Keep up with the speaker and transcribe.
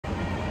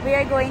We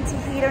are going to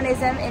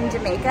Hedonism in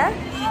Jamaica.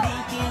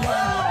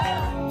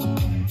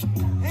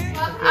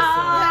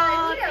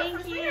 Oh,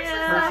 thank you.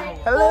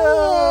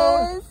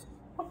 Hello.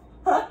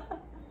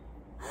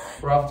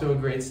 We're off to a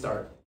great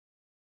start.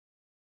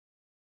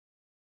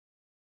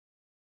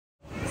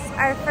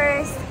 Our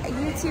first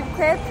YouTube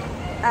clip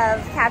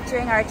of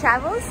capturing our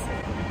travels.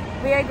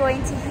 We are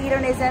going to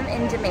Hedonism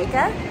in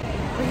Jamaica.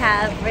 We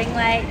have ring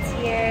lights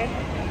here.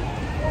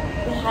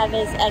 We have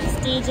his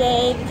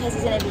ex-DJ because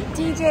he's gonna be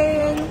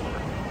DJing.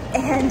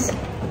 And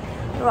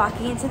we're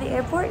walking into the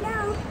airport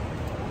now.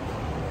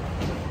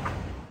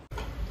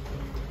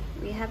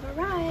 We have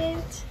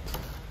arrived.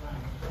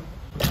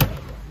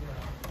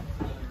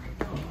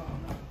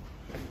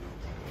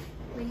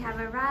 We have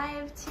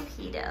arrived to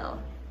HEDO.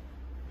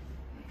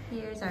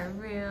 Here's our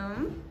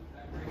room.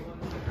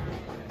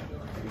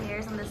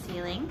 Mirrors on the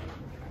ceiling.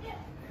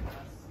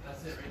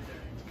 That's it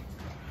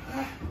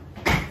right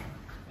there.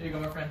 There you go,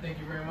 my friend. Thank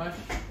you very much.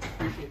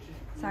 Appreciate you.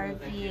 It's our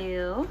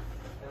view.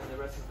 And the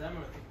rest of them,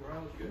 I think we're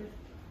all good.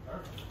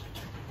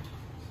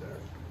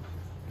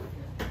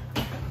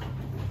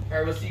 All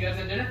right, we'll see you guys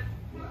at dinner.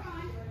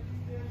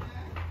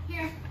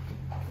 Here.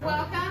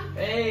 Welcome.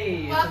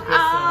 Hey. Welcome.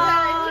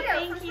 Oh,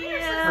 thank you.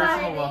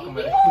 Personal welcome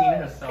by the queen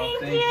herself.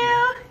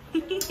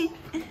 Thank you.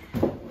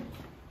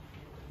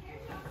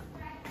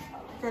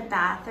 The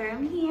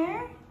bathroom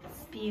here.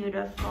 It's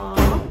beautiful.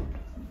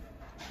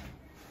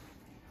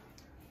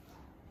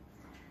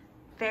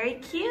 Very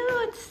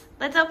cute.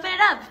 Let's open it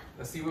up.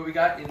 Let's see what we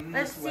got in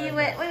Let's this see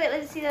way. what. Wait.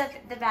 Let's see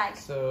the bag.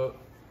 So,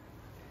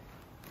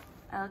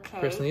 Okay.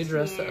 personally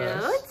addressed to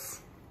us. Cute.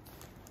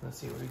 Let's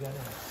see what we got in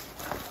it.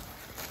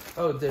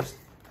 Oh, there's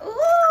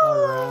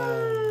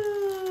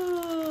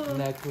Ooh.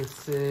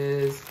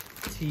 necklaces,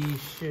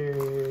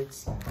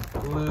 t-shirts,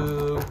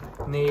 glue,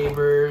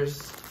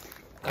 neighbors.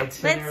 Let's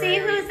see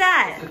who's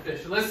that. It's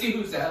official. Let's see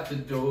who's at the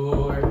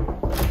door.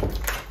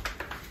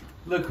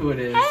 Look who it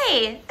is.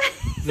 Hey.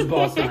 The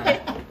boss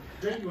man.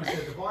 Drink you want to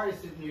say the bar is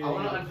sitting here. I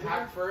want to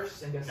unpack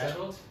first and get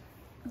settled.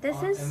 This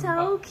is And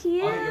so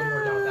cute. I'll get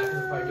more down with that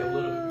because we'll probably get a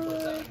little bit before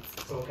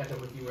 7. So we'll catch up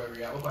with you wherever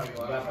you're at. We'll probably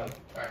go out.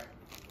 Alright.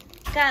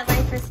 Got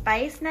Life of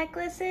Spice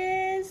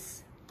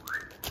necklaces.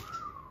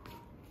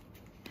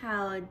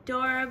 How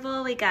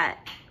adorable. We got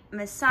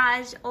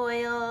massage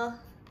oil.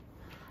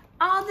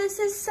 Oh, this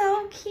is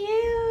so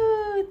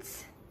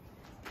cute.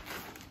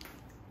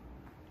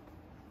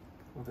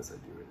 Well, this I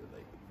do really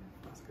like.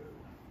 Let's go.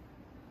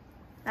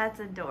 That's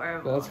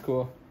adorable. That's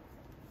cool.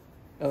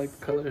 I like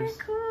the colors.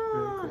 Super cool.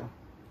 Really cool.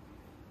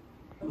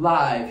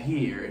 Live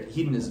here at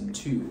Hedonism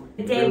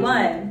II. Day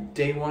 1.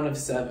 Day 1 of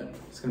 7.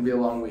 It's gonna be a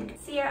long week.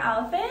 See your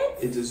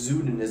outfits? It's a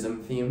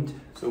Zoodonism themed.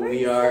 So We're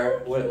we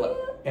are, so what cute.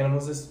 animal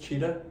is this?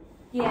 Cheetah?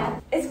 Yeah,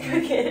 it's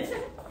crooked.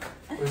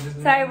 We're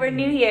just Sorry, we're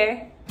new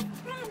here.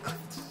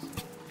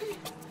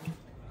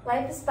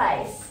 Life of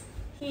Spice.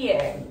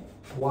 Here.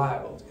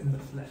 Wild in the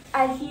flesh.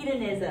 At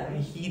Hedonism.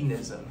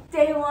 Hedonism.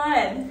 Day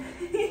 1.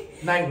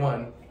 Night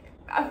 1.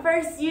 Our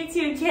first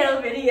YouTube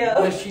channel video.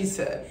 What she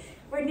said.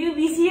 We're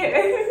newbies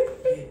here.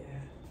 Yeah.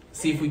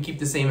 See if we keep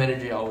the same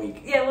energy all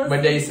week. Yeah, we'll By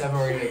see. day 7,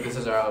 we're gonna, this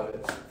is our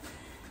outfit.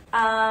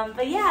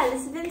 But yeah,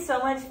 this has been so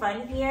much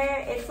fun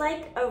here. It's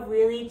like a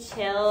really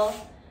chill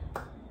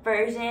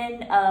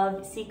version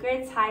of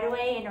Secrets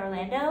Hideaway in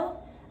Orlando.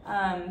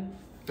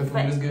 The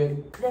food is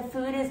good. The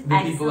food is The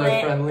excellent. people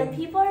are friendly. The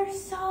people are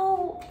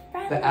so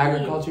friendly. The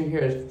agriculture here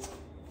is.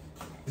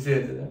 You see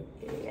it?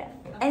 Yeah.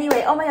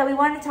 Anyway, oh my god, we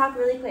want to talk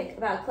really quick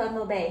about Club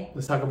Mobay.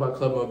 Let's talk about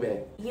Club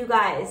Mobay. You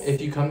guys.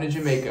 If you come to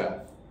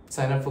Jamaica,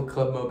 sign up for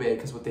Club Mobay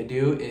because what they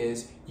do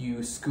is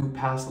you scoot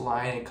past the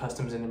line at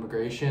customs and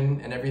immigration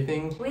and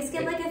everything. We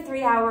skipped like a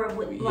 3-hour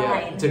line. Yeah,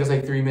 it took us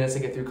like 3 minutes to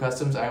get through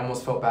customs. I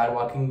almost felt bad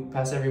walking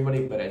past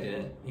everybody, but I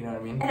didn't. You know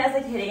what I mean? And I was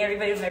like hitting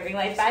everybody with my ring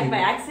light back by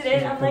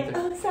accident. I'm like,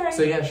 oh, sorry.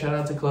 So yeah, shout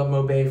out to Club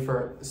Mobay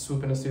for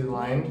swooping us through the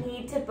line. You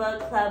need to book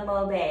Club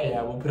Mobay.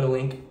 Yeah, we'll put a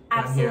link down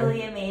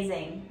Absolutely here.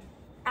 amazing.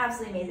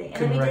 Absolutely amazing. And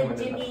Couldn't then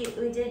recommend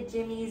we did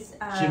Jimmy's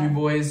Jimmy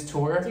Boy's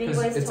tour, Jimmy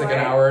because Boy's it's tour. like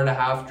an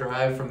hour-and-a-half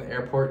drive from the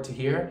airport to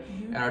here,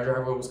 Mhm. and our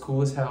driver was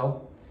cool as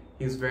hell.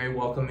 He was very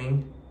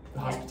welcoming. The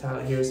Yeah.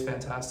 hospitality here is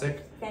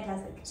fantastic.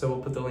 Fantastic. So we'll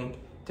put the link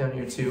down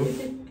here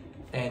too,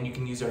 and you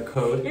can use our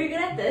code. You're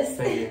good at this.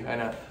 Thank you. I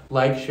know.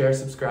 Like, share,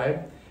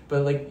 subscribe.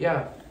 But like,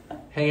 yeah,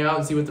 hang out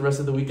and see what the rest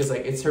of the week is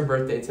like. It's her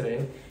birthday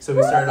today, so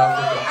we started off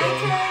with the I thing.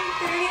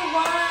 turned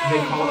 31.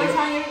 They call We're it-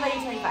 telling everybody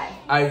 25.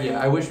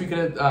 I wish we could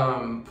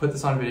have put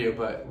this on video,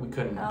 but we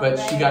couldn't. Oh, but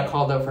she got right.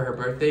 called up for her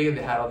birthday.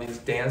 They had all these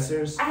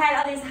dancers, I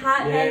had all these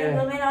hot men Yeah. and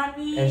women on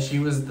me. and she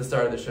was the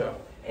star of the show.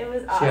 It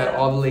was She awesome. had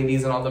all the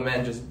ladies and all the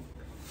men just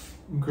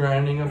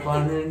grinding up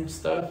on her and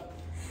stuff.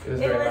 It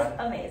was It very was hot.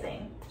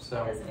 amazing.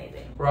 So It was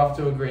amazing. we're off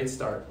to a great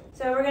start.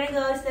 So we're gonna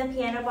go to the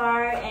piano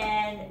bar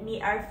and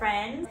meet our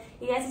friends.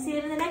 You guys will see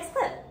them in the next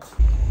clip.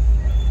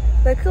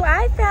 Look who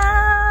I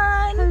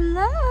found!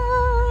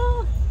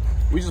 Hello!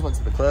 We just went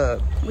to the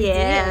club.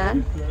 Yeah.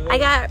 I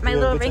got my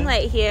little ring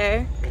light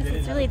here because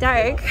it's really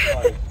dark.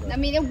 I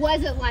mean, it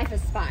wasn't Life of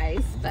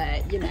Spice,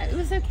 but you know, it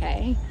was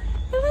okay.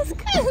 It was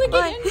good. It was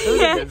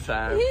a good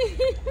time.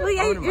 Well,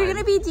 yeah, you're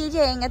gonna be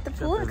DJing at the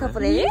pool in a couple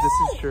days.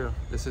 This is true.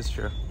 This is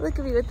true. Look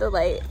at me with the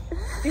light.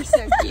 You're so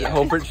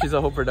cute. She's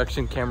a whole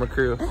production camera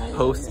crew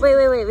host.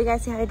 Wait. We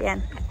gotta say hi to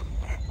Dan.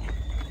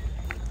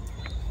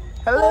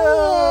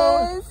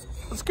 Hello. Yes.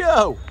 Let's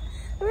go.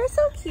 We're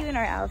so cute in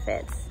our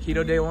outfits.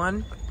 HEDO day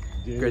one.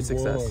 Great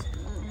success.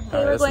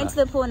 Hey, we're going to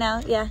the pool now.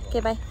 Yeah. Okay,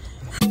 bye.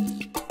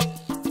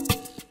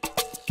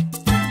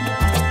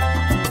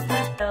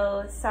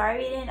 So sorry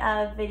we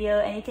didn't video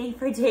anything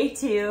for day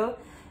 2,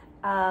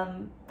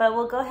 but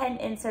we'll go ahead and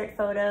insert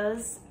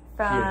photos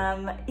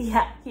from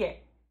here.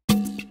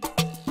 The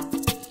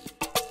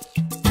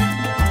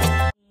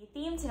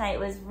theme tonight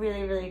was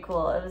really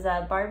cool. It was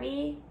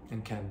Barbie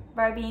And Ken.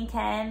 and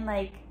Ken.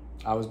 Like,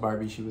 I was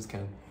Barbie, she was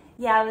Ken.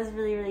 yeah, it was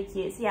really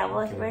cute. So yeah,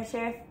 Okay. we're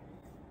sure.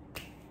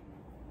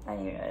 I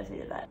didn't even notice we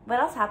did that. What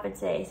else happened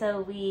today?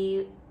 So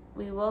we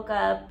woke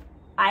up.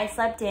 I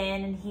slept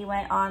in, and he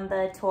went on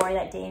the tour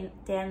that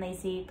Dan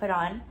Lacey put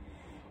on.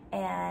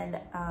 And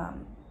how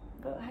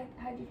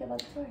did you feel about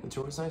the tour? The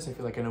tour was nice. I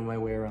feel like I know my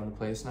way around the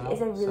place now.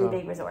 It's a really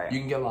big resort. You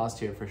can get lost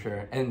here for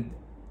sure. And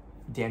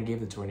Dan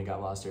gave the tour and he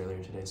got lost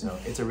earlier today. So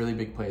it's a really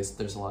big place.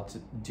 There's a lot to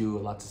do, a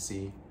lot to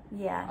see.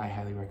 Yeah. I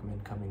highly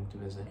recommend coming to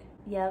visit.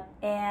 Yep.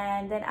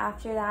 And then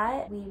after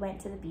that, we went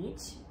to the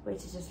beach,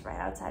 which is just right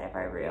outside of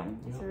our room.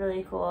 It's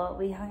really cool.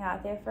 We hung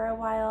out there for a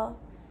while,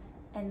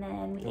 and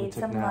then we ate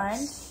some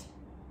lunch.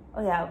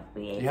 Oh yeah,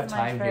 we ate some lunch. You have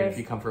time here. If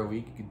you come for a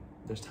week,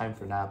 there's time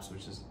for naps,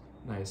 which is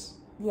nice.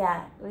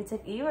 Yeah, we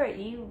took.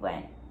 You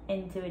went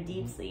into a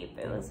deep sleep.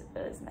 It was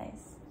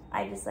nice.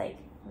 I just was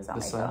on my phone.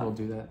 The sun will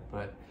do that,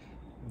 but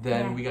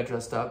then we got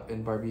dressed up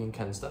in Barbie and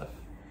Ken stuff.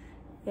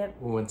 Yep.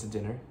 We went to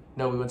dinner.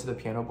 No, we went to the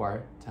piano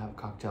bar to have a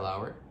cocktail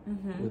hour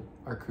with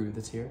our crew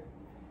that's here.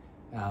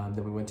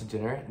 Then we went to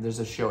dinner. There's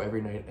a show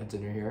every night at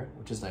dinner here,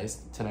 which is nice.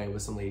 Tonight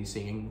was some lady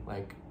singing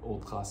like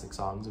old classic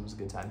songs. It was a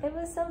good time. It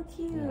was so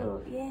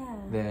cute. Yeah.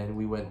 Then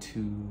we went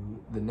to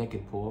the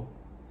naked pool.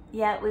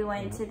 Yeah, we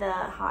went to the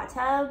hot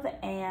tub,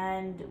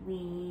 and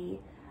we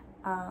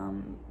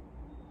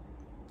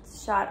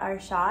shot our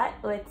shot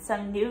with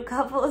some new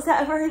couples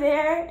that were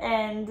there,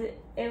 and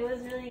it was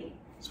really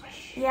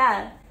Swish.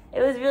 Yeah,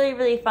 it was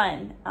really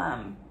fun.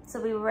 So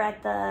we were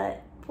at the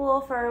pool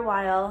for a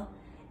while,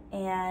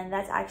 and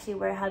that's actually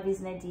where hubby's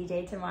gonna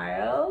DJ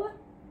tomorrow.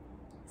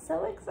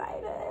 So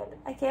excited.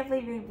 I can't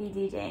believe you're gonna be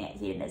DJing at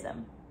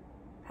Hedonism.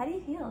 How do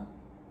you feel?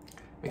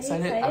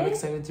 I'm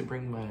excited to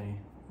bring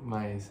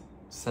my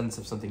sense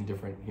of something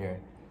different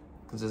here,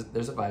 because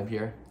there's a vibe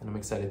here, and I'm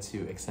excited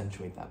to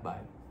accentuate that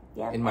vibe.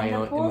 Yeah, in my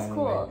own way.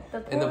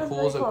 And the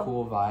pool's a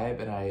cool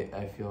vibe, and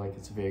I feel like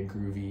it's a very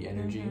groovy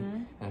energy,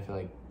 and I feel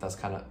like that's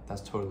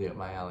totally up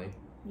my alley.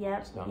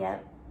 Yep.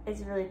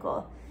 It's really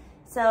cool.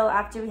 So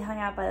after we hung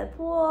out by the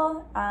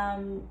pool,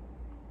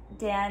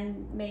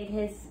 Dan made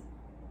his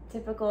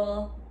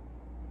typical.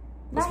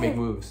 Let's make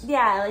moves.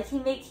 Yeah, like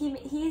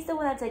he's the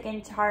one that's like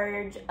in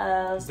charge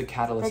of he's the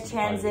catalyst. The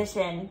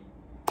transition.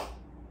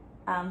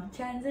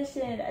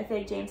 Transition. I feel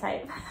like James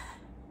hype.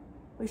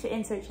 We should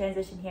insert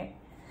transition here.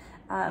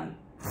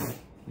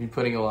 You're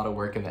putting a lot of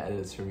work in the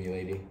edits for me,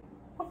 lady.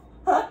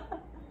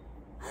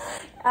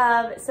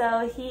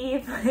 So he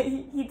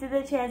did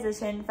the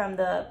transition from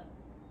the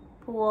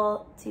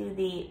pool to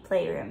the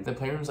playroom. The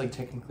playroom's like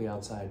technically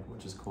outside,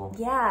 which is cool.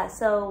 Yeah,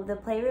 so the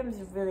playroom's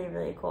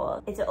really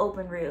cool. It's an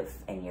open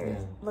roof, and you're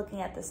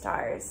looking at the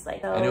stars.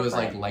 And it was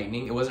like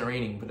lightning. It wasn't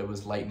raining, but it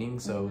was lightning,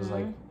 so it was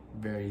like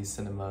very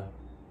cinema.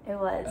 It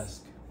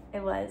was.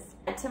 It was.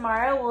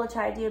 Tomorrow we'll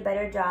try to do a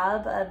better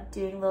job of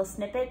doing little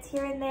snippets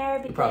here and there,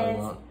 because probably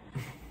won't.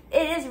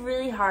 It is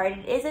really hard.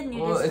 It is a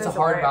nudist Well, it's resort. a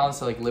hard balance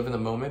to like live in the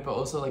moment, but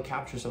also like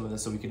capture some of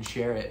this so we can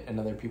share it, and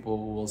other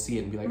people will see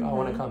it and be like, oh, I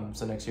want to come.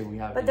 So next year we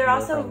have. But they're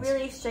also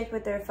really strict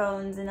with their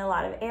phones in a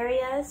lot of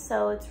areas,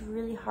 so it's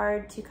really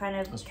hard to kind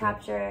of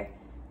capture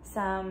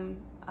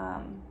some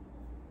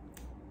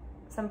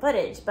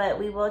footage. But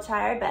we will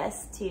try our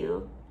best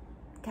to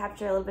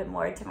capture a little bit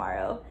more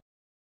tomorrow.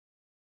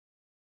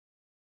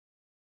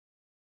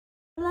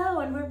 Hello,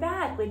 and we're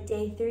back with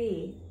day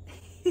 3.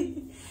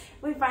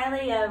 We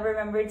finally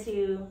remembered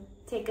to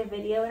take a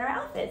video in our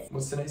outfits.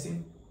 What's tonight's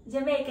theme?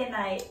 Jamaican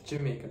night.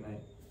 Jamaican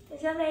night.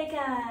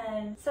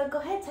 Jamaican. So go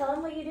ahead, tell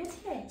them what you did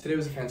today. Today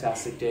was a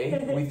fantastic day.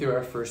 We threw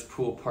our first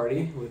pool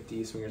party with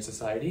the Swinger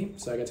Society.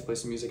 So I got to play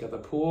some music at the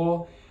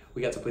pool.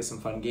 We got to play some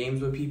fun games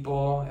with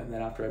people. And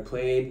then after I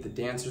played, the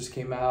dancers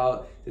came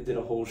out. They did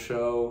a whole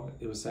show.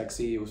 It was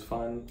sexy. It was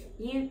fun.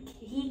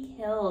 He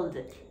killed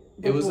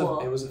the It was pool.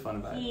 a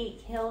fun vibe.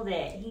 He killed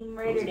it. He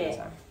murdered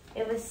it.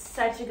 It was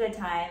such a good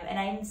time, and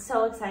I'm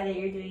so excited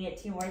you're doing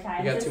it 2 more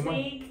times this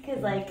week, because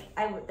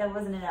that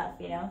wasn't enough,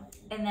 you know.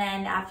 And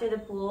then after the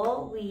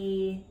pool,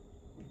 we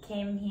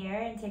came here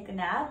and took a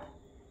nap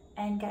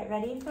and got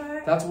ready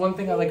for. That's one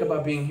thing I like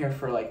about being here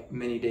for like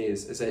many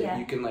days, is that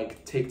you can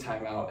like take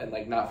time out and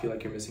like not feel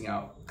like you're missing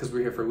out, because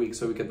we're here for a week,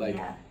 so we could like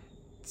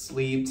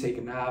sleep, take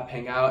a nap,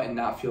 hang out, and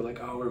not feel like,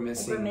 oh, we're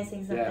missing. Like we're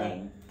missing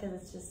something,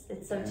 because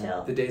it's so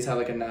chill. The days have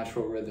like a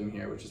natural rhythm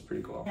here, which is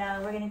pretty cool.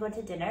 Now we're gonna go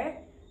to dinner.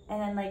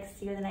 and then like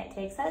see where the night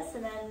takes us,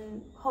 and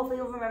then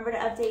hopefully we'll remember to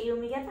update you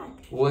when we get back.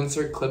 We'll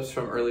insert clips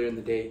from earlier in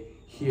the day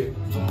here.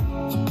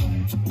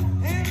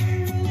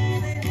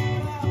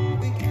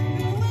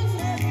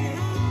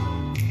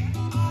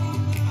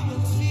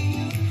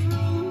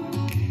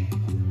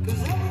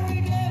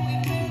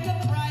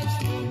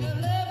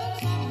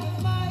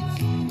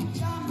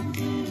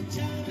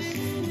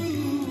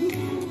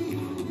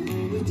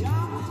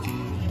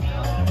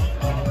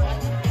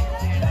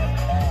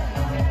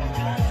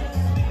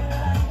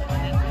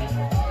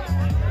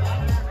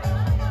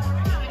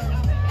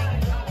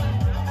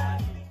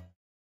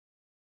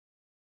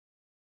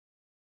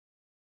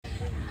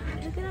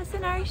 Look at us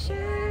in our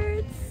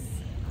shirts.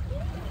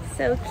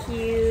 So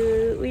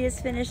cute. We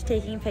just finished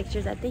taking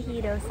pictures at the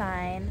HEDO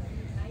sign,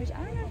 which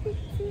I don't know if you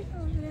can see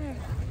from over there.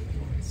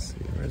 Let's see,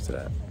 where's it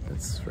at?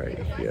 It's right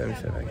here. Let me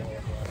see if I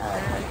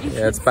can. You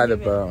Yeah, it's by the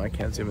bow. I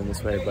can't zoom in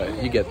this way,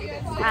 but you get the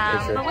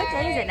picture. But what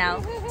day is it now?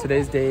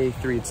 Today's day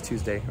 3. It's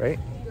Tuesday, right?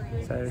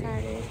 Saturday.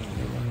 Saturday.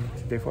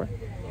 Day 4?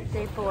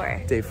 Day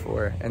 4. Day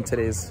 4. And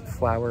today's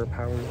flower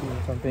power week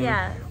or something.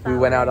 Yeah. We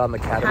went out on the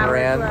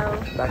catamaran Power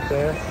back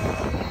there.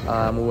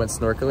 We went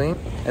snorkeling,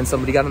 and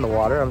somebody got in the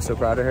water. I'm so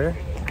proud of her.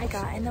 I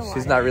got in the water.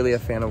 She's not really a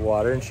fan of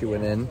water, and she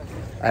went in.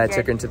 I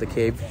took her into the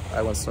cave.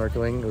 I went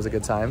snorkeling. It was a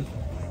good time.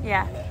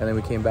 Yeah. And then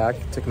we came back,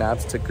 took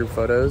naps, took group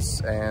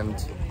photos, and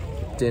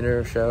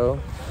dinner, show,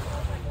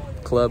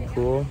 club,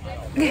 pool.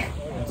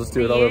 Let's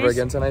do it all over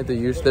again tonight.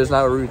 There's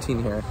not a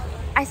routine here.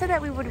 I said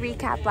that we would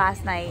recap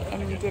last night,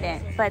 and we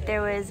didn't. But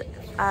there was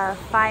a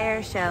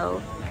fire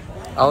show.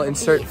 I'll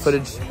insert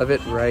footage of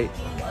it right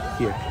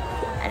here.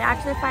 And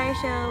after the fire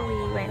show,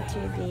 we went to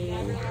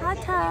the hot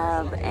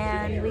tub,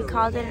 and we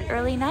called it an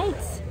early night.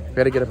 We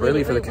had to get up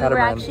early for the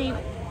catamaran. We were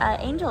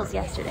actually angels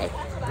yesterday.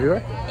 We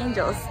were?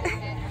 Angels.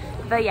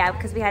 But yeah,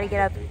 because we had to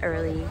get up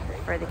early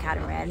for the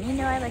catamaran. You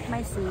know I like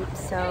my sleep,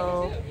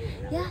 so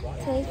yeah,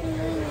 today's been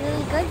really,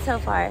 really good so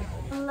far.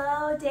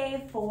 Hello,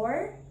 day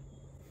 4,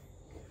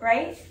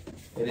 right?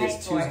 It Night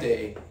is 4.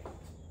 Tuesday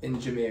in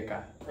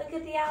Jamaica. Look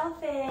at the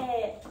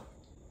outfit.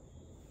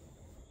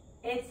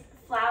 It's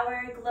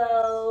flower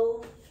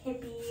glow,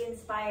 hippie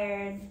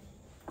inspired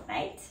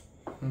night.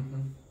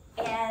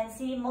 And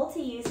see,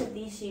 multi-use of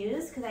these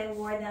shoes because I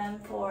wore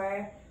them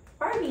for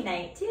Barbie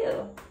night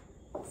too.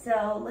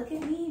 So look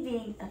at me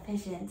being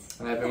efficient.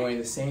 And I've been wearing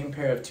the same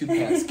pair of 2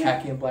 pants,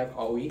 khaki and black,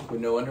 all week with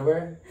no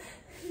underwear.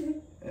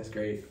 That's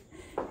great.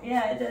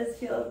 Yeah, it does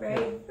feel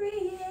very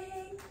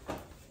freeing.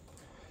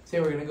 So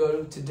yeah, we're gonna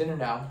go to dinner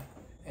now,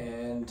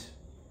 and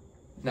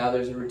now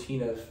there's a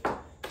routine of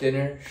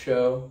dinner,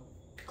 show,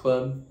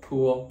 club,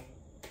 pool,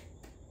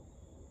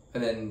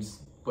 and then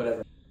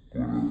whatever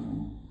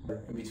in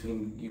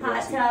between you Hot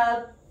guys. tub,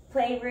 That's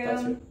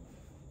playroom. it.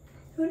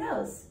 Who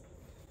knows?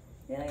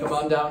 Yeah, Come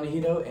on down to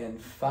HEDO and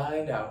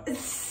find out.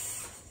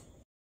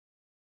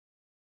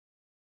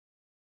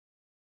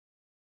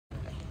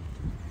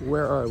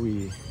 Where are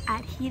we?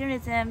 At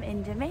Hedonism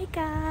in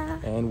Jamaica.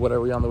 And what are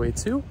we on the way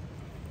to?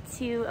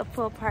 To a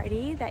pool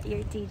party that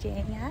you're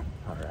DJing at.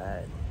 All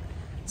right.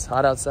 It's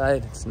hot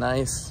outside. It's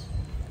nice.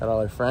 Got all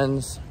our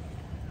friends.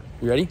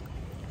 You ready?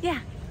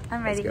 Yeah,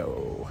 I'm ready. Let's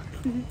go.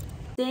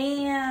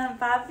 Damn,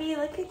 Bobby,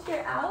 look at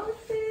your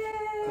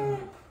outfit.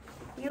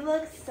 You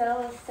look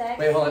so sexy.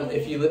 Wait, hold on.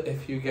 If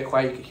you get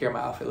quiet, you can hear my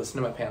outfit.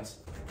 Listen to my pants.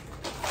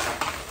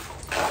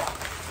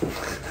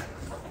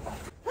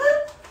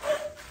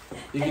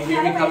 You can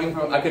hear me coming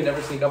from. I could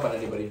never sneak up on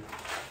anybody.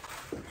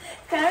 It's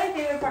kind of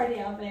my favorite party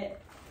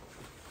outfit.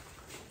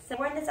 So I've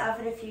worn this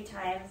outfit a few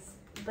times,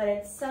 but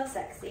it's so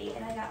sexy.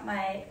 And I got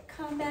my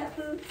combat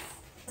boots.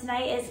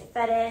 Tonight is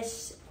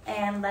fetish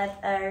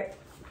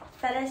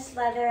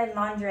leather and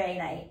lingerie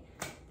night.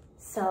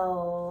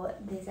 So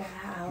these are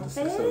our outfits.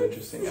 This is so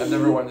interesting. I've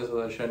never worn this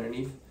without a shirt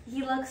underneath.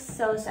 He looks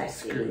so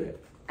sexy. Screw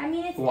it. I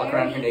mean, it's We'll walk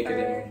around here airy naked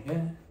anyway. Yeah.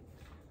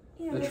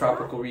 you know, The it's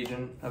tropical hot.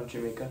 region of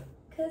Jamaica.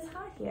 Cause it's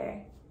hot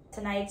here.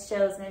 Tonight's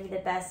show is going to be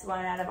the best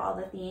one out of all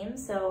the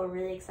themes, so we're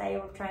really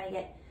excited. We're trying to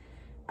get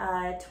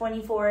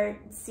 24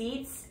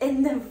 seats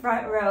in the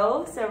front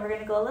row, so we're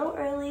going to go a little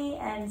early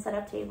and set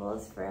up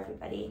tables for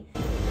everybody.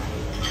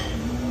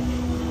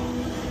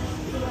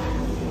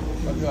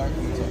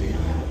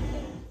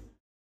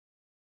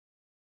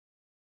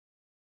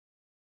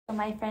 So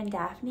my friend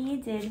Daphne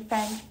did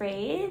French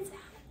braids.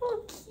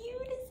 How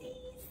cute is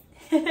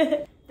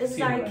these? This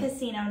is our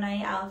casino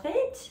night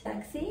outfit.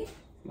 Sexy.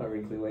 My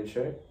wrinkly white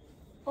shirt.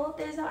 Well,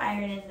 there's no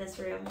iron in this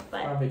room,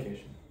 but On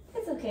vacation.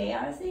 it's okay.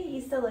 Honestly,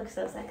 you still look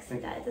so sexy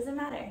that it doesn't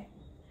matter.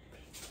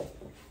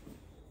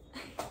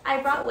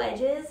 I brought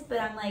wedges, but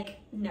I'm like,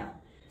 no.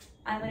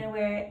 I'm gonna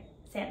wear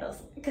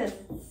sandals because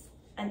it's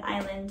an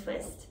island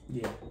twist.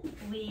 Yeah.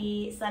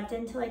 We slept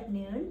until like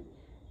noon,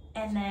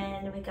 and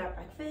then we got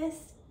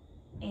breakfast,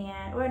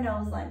 or no, it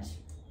was lunch.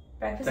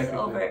 Breakfast was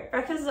over.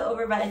 Breakfast was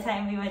over by the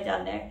time we went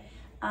down there.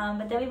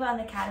 But then we went on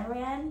the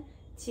catamaran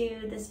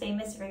to this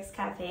famous Rick's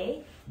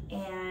Cafe,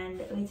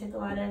 and we took a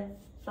lot of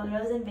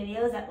photos and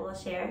videos that we'll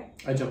share.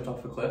 I jumped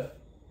off a cliff.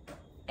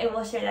 And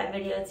we'll share that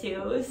video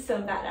too. It was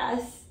so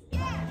badass.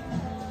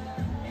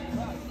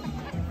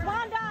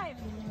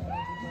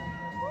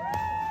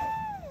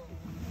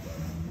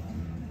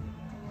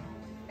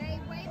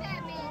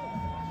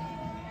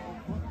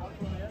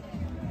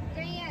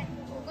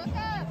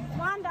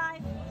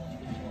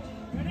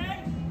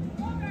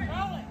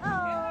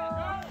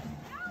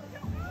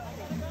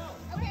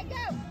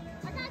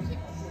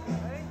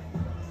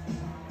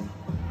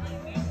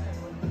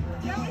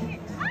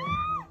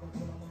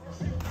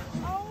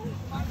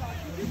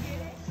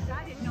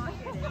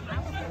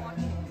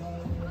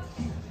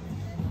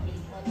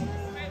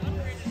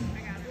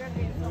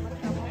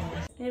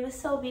 was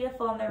so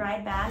beautiful on the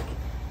ride back.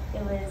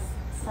 It was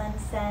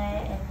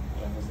sunset and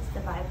it was just, the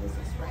vibe was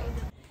just right.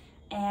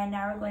 And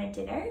now we're going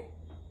to dinner.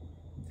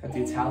 At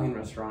the Italian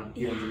restaurant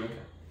here in Jamaica.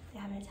 We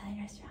have an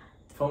Italian restaurant.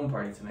 Foam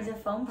party tonight. There's a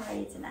foam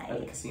party tonight. At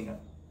the casino.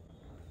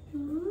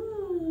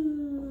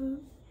 Ooh.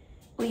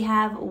 We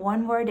have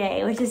one more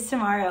day, which is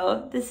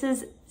tomorrow. This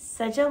is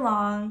such a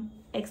long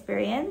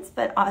experience,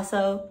 but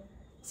also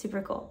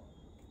super cool.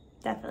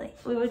 Definitely.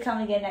 We would come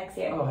again next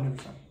year. Oh, 100%.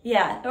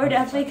 Yeah, we're 100%.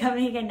 definitely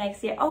coming again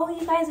next year. Oh,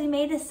 you guys, we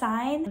made a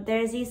sign.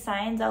 There's these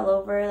signs all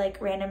over,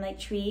 like random like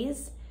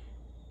trees,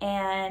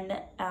 and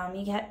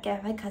you get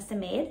like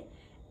custom made.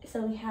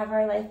 So we have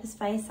our Life is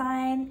Spice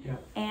sign, Yeah.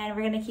 and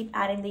we're gonna keep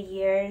adding the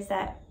years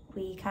that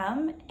we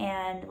come,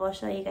 and we'll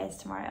show you guys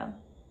tomorrow.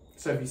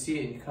 So if you see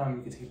it and you come,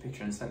 you can take a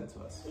picture and send it to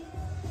us.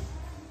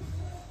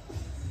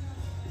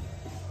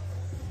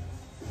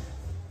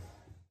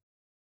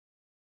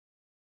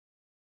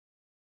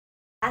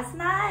 Last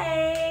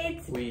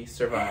night. We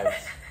survived.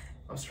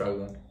 I'm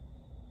struggling.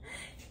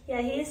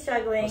 Yeah, he's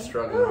struggling. I'm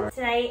struggling hard.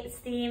 Tonight's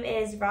theme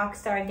is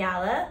Rockstar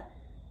Gala.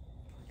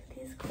 Look at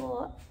these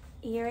cool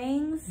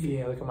earrings.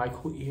 Yeah, look at my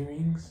cool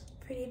earrings.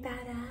 Pretty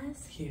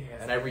badass. Yeah,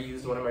 and I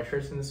reused one of my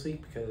shirts in this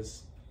week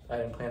because I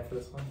didn't plan for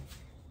this one.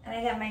 And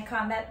I got my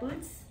combat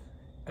boots.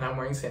 And I'm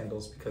wearing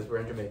sandals because we're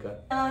in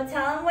Jamaica. Oh,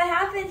 tell them what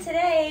happened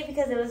today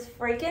because it was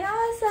freaking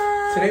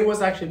awesome. Today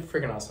was actually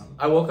freaking awesome.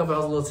 I woke up and I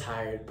was a little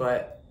tired,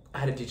 but I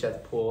had to teach at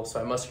the pool,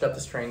 so I mustered up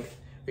the strength.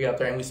 We got up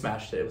there and we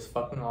smashed it. It was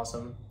fucking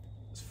awesome.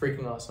 It was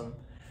freaking awesome.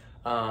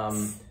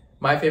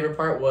 My favorite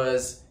part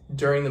was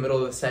during the middle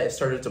of the set, it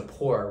started to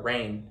pour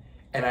rain,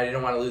 and I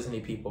didn't want to lose any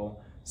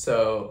people.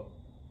 So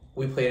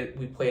we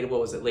played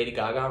what was it, Lady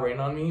Gaga, Rain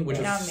on Me, which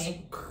was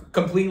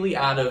completely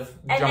out of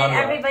genre. And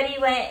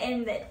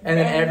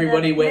then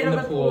everybody went in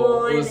the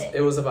pool.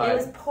 It was a vibe. It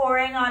was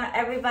pouring on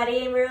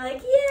everybody, and we were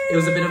like, yeah. It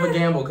was a bit of a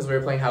gamble because we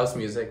were playing house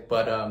music,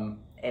 but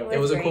it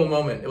was a cool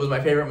moment. It was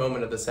my favorite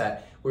moment of the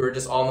set. We were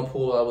just all in the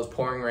pool. It was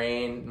pouring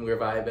rain, and we were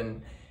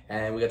vibing,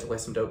 and we got to play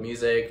some dope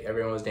music.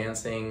 Everyone was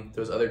dancing.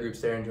 There was other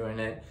groups there enjoying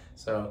it.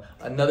 So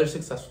another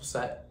successful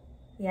set.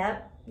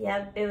 Yep.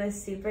 It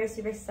was super,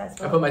 super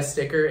successful. I put my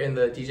sticker in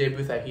the DJ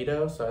booth at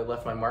HEDO, so I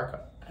left my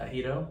mark at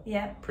HEDO.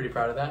 Yeah. Pretty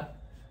proud of that.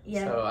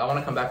 Yeah. So I want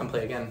to come back and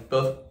play again.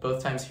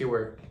 Both times here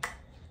were.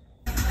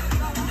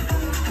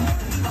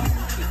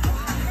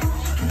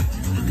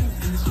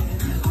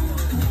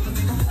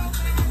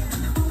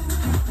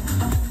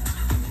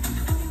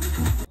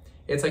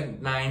 It's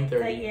like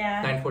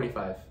 9:30,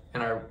 9:45,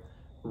 and our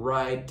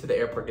ride to the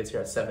airport gets here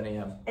at 7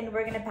 a.m. And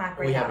we're gonna pack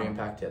right now. We haven't even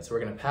packed yet, so we're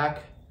gonna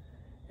pack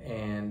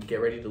and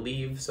get ready to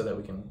leave so that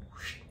we can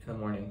in the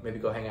morning maybe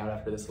go hang out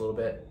after this a little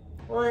bit.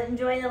 We'll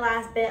enjoy the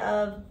last bit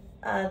of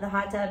the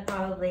hot tub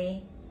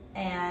probably,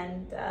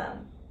 and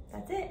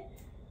that's it.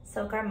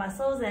 Soak our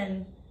muscles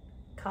and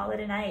call it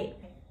a night.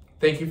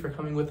 Thank you for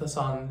coming with us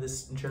on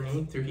this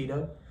journey through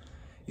HEDO.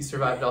 You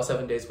survived all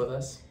 7 days with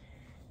us.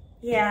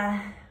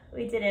 Yeah,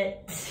 we did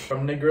it.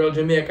 From Negril,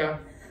 Jamaica,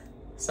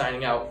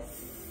 signing out.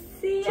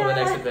 See ya. Till the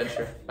next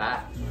adventure.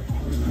 Bye.